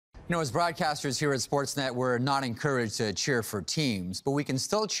You know, as broadcasters here at Sportsnet, we're not encouraged to cheer for teams, but we can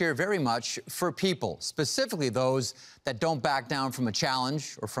still cheer very much for people, specifically those that don't back down from a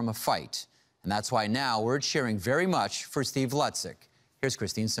challenge or from a fight. And that's why now we're cheering very much for Steve Ludzik. Here's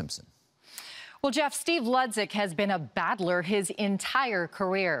Christine Simpson. Well, Jeff, Steve Ludzik has been a battler his entire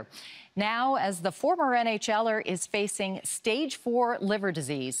career. Now, as the former NHLer is facing stage 4 liver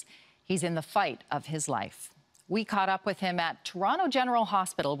disease, he's in the fight of his life. We caught up with him at Toronto General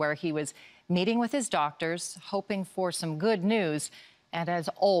Hospital, where he was meeting with his doctors, hoping for some good news, and as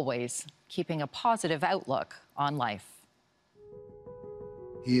always, keeping a positive outlook on life.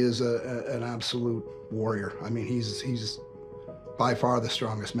 He is an absolute warrior. I mean, he's by far the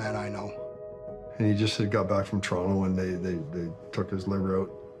strongest man I know. And he just had got back from Toronto, and they took his liver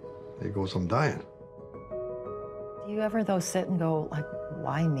out. He goes, "I'm dying." Do you ever, though, sit and go, like,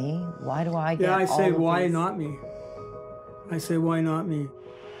 why me? Why do I get all of Yeah, I say, why these? not me? I say, why not me?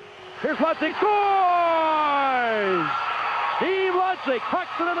 Here's Ludzik, scores! Steve Ludzik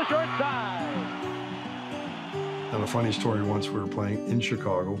cracks it on the short side. And a funny story, once we were playing in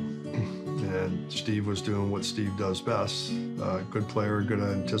Chicago, and Steve was doing what Steve does best. Good player, good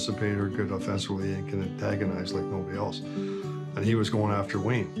anticipator, good offensively, and can antagonize like nobody else. And he was going after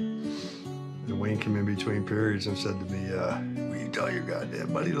Wayne. And Wayne came in between periods and said to me, will you tell your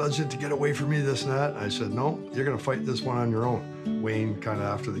goddamn buddy Ludzik to get away from me, this and that? And I said, no, you're gonna fight this one on your own. Wayne, kind of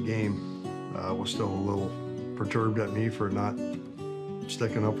after the game, was still a little perturbed at me for not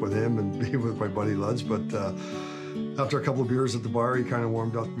sticking up with him and being with my buddy Ludz, but after a couple of beers at the bar, he kind of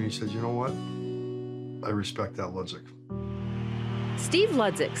warmed up to me. He said, you know what? I respect that, Ludzik. Steve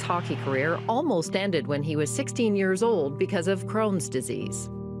Ludzik's hockey career almost ended when he was 16 years old because of Crohn's disease.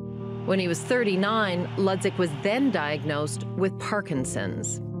 When he was 39, Ludzik was then diagnosed with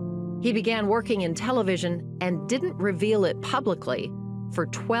Parkinson's. He began working in television and didn't reveal it publicly for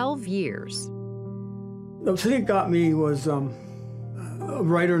 12 years. The thing that got me was a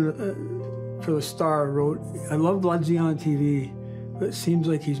writer for The Star wrote, I love Ludzik on TV, but it seems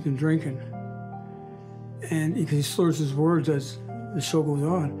like he's been drinking. And because he slurs his words as the show goes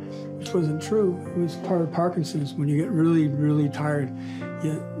on, which wasn't true. It was part of Parkinson's. When you get really, really tired,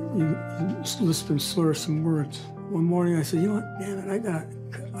 you lisp and slur some words. One morning I said, you know what, damn it,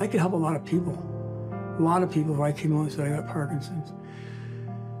 I could help a lot of people. A lot of people if I came out and said I got Parkinson's.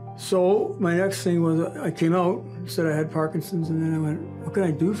 So my next thing was I came out, said I had Parkinson's, and then I went, what can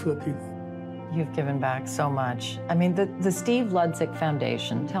I do for the people? You've given back so much. I mean, the Steve Ludzik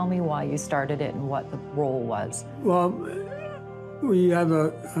Foundation, tell me why you started it and what the role was. Well, we have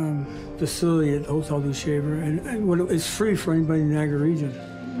a facility at Hotel du Shaver, and it's free for anybody in the Niagara region.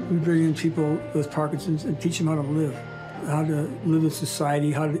 We bring in people with Parkinson's and teach them how to live in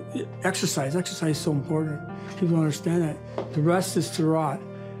society, how to exercise. Exercise is so important. People don't understand that. The rest is to rot,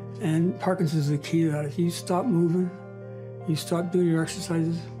 and Parkinson's is the key to that. If you stop moving, you stop doing your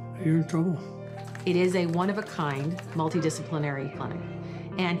exercises, you're in trouble. It is a one-of-a-kind, multidisciplinary clinic,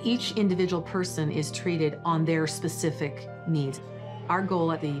 and each individual person is treated on their specific needs. Our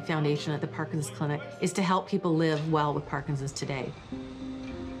goal at the foundation, at the Parkinson's Clinic, is to help people live well with Parkinson's today.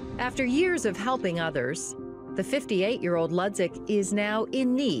 After years of helping others, the 58-year-old Ludzik is now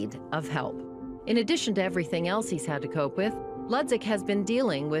in need of help. In addition to everything else he's had to cope with, Ludzik has been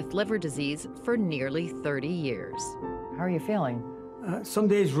dealing with liver disease for nearly 30 years. How are you feeling? Some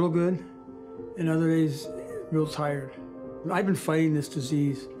days real good, and other days real tired. I've been fighting this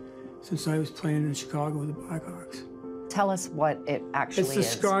disease since I was playing in Chicago with the Blackhawks. Tell us what it actually is. It's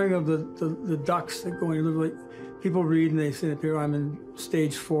the scarring of the ducts that go in your liver. Like, people read and they say, here I'm in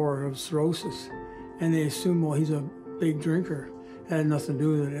stage 4 of cirrhosis, and they assume, well, he's a big drinker. It had nothing to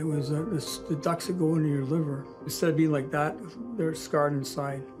do with it. It was the ducts that go into your liver. Instead of being like that, they're scarred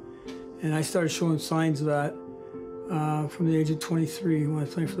inside. And I started showing signs of that from the age of 23 when I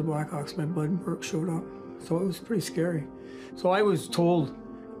was playing for the Blackhawks. My blood work showed up. So it was pretty scary. So I was told,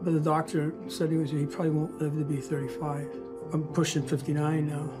 but the doctor said he probably won't live to be 35. I'm pushing 59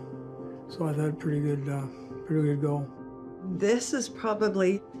 now. So I've had a pretty good go. This is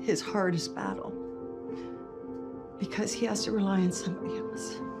probably his hardest battle because he has to rely on somebody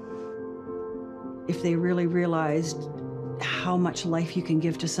else. If they really realized how much life you can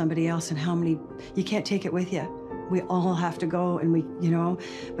give to somebody else and how many, you can't take it with you. We all have to go and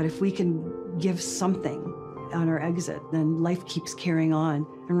but if we can give something on our exit, then life keeps carrying on.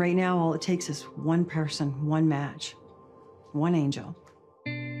 And right now, all it takes is one person, one match, one angel.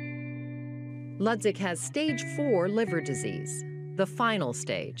 Ludzik has stage 4 liver disease, the final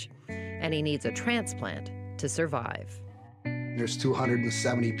stage, and he needs a transplant to survive. There's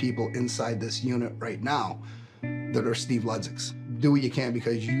 270 people inside this unit right now that are Steve Ludziks. do what you can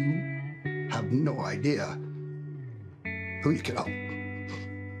because you have no idea who you can help.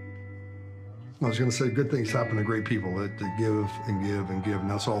 I was going to say, good things happen to great people that give and give and give, and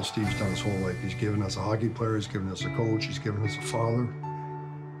that's all Steve's done his whole life. He's given us a hockey player, he's given us a coach, he's given us a father.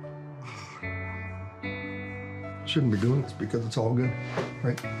 Shouldn't be doing this because it's all good,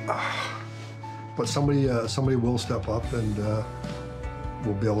 right? But somebody will step up, and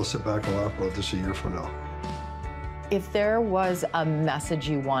we'll be able to sit back and laugh about this a year from now. If there was a message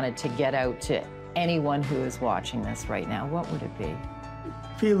you wanted to get out to anyone who is watching this right now, what would it be?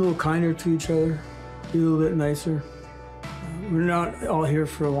 Be a little kinder to each other, be a little bit nicer. We're not all here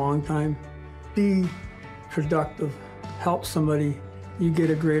for a long time. Be productive, help somebody. You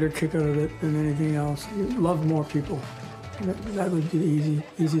get a greater kick out of it than anything else. You love more people. That would be easy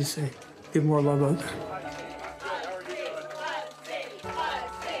to say. Give more love out there.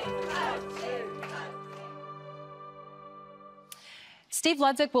 Steve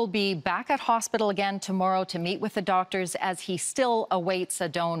Ludzik will be back at hospital again tomorrow to meet with the doctors as he still awaits a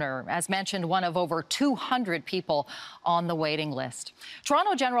donor. As mentioned, one of over 200 people on the waiting list.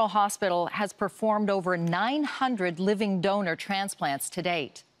 Toronto General Hospital has performed over 900 living donor transplants to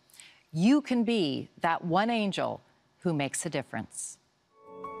date. You can be that one angel who makes a difference.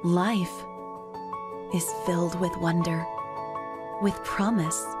 Life is filled with wonder, with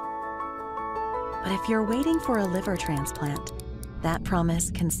promise. But if you're waiting for a liver transplant, that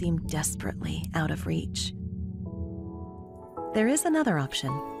promise can seem desperately out of reach. There is another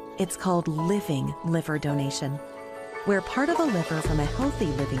option. It's called living liver donation, where part of a liver from a healthy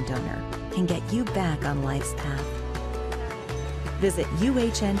living donor can get you back on life's path. Visit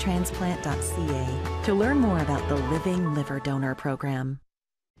uhnTransplant.ca to learn more about the Living Liver Donor Program.